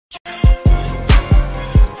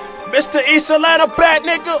Mr. East Atlanta bad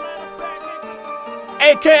nigga,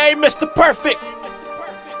 aka Mr. Perfect,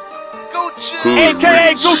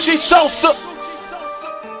 aka Gucci Sosa,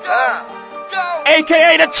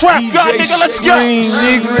 aka the Trap God nigga. Let's go.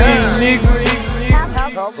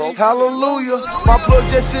 Hallelujah. My plug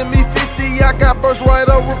just sent me 50. I got first right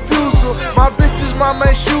of refusal. My bitch is my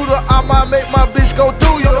main shooter. I might make my bitch go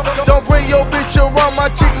do you. Don't bring your bitch around my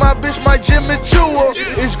chick. My bitch my Jimmy Chewer.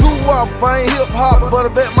 It's goo up. I ain't hip hop, but I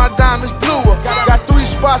bet my diamonds bluer. Got 3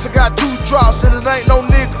 spots. I got 2 drops, and it ain't no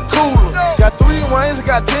nigga cooler. Got 3 rings. I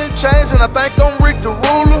got 10 chains, and I think I'm Rick the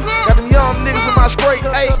Ruler. Got them young niggas in my straight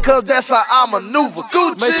 8, cause that's how I maneuver.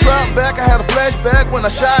 Made trap back. I had a flashback when I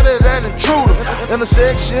shot at that intruder. In a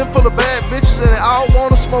section full of bad bitches, and they all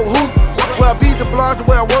wanna smoke hoop. Where I beat the block, the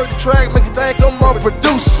way I work the track, make you think I'm a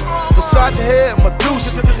producer. Beside your head,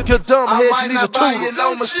 Medusa. Your dumb head, you need a tutor. I might not buy you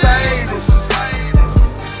no Mercedes,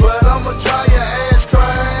 but I'ma drive your ass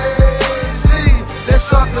crazy. That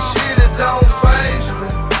sucker shit, it don't faze me.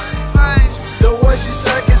 The way she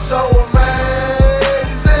sang it so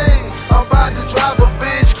amazing. I'm about to drive a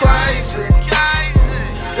bitch crazy.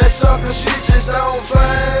 That sucker shit just don't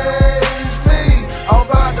faze me. I'm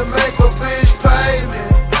about to make a bitch pay me.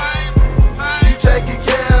 You taking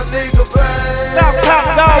care of nigga, babe. South Top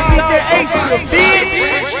Dog, DJ Ace, you bitch.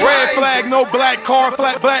 Red flag, no black car,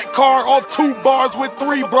 flat black car, off 2 bars with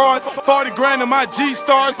 3 broads, 40 grand in my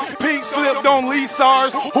G-stars, pink slip, don't lease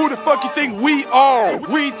ours. Who the fuck you think we are?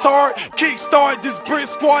 Retard, kickstart this brick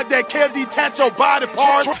squad that can't detach your body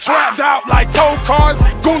parts. Trapped out like tow cars,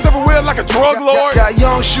 goons everywhere like a drug lord. Got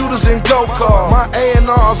young shooters in go-kart. My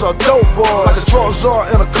A&Rs are dope boys, like a drug czar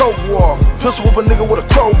in a coke war. Pistol whip a nigga with a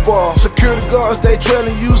crowbar. Security guards, they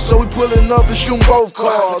trailing you, so we pulling up and shooting both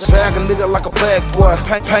cars. Bag a nigga like a bad boy,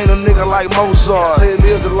 paint a nigga like Mozart. Say he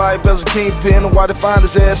lived a life as a kingpin, and why they find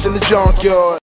his ass in the junkyard.